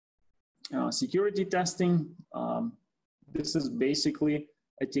Security testing, this is basically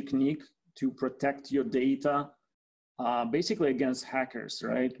a technique to protect your data basically against hackers,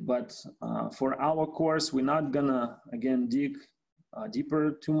 right? But for our course, we're not gonna, again, dig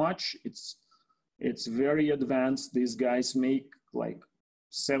deeper too much. It's very advanced. These guys make like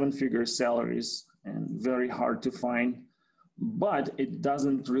 7-figure salaries and very hard to find, but it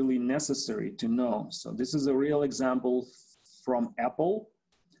doesn't really necessary to know. So this is a real example from Apple.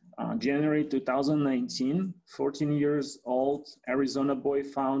 January 2019, 14 years old Arizona boy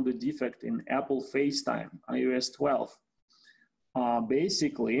found a defect in Apple FaceTime, iOS 12.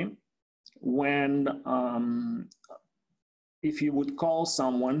 Basically, when if you would call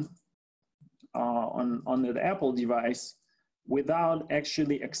someone on the Apple device without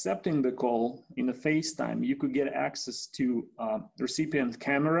actually accepting the call in the FaceTime, you could get access to recipient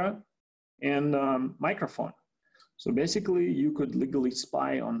camera and microphone. So basically, you could legally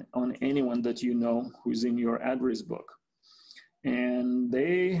spy on anyone that you know who's in your address book. And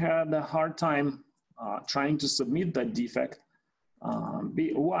they had a hard time trying to submit that defect.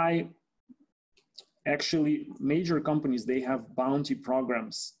 Why? Actually, major companies, they have bounty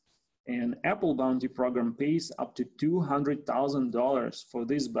programs. And Apple bounty program pays up to $200,000 for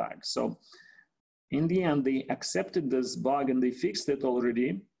this bug. So in the end, they accepted this bug and they fixed it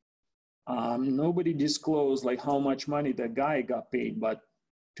already. Nobody disclosed like how much money that guy got paid, but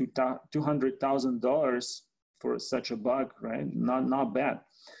 $200,000 for such a bug, right? Not bad.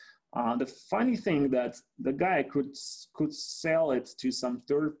 The funny thing that the guy could sell it to some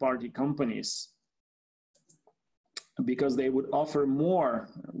third-party companies because they would offer more.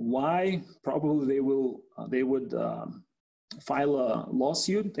 Why? Probably they would file a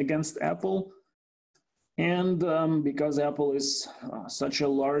lawsuit against Apple, and because Apple is such a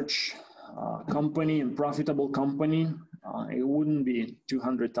large company and profitable company, it wouldn't be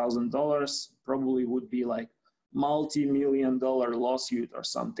 $200,000. Probably would be like multi-million-dollar lawsuit or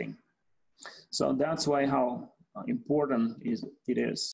something. So that's why how important it is.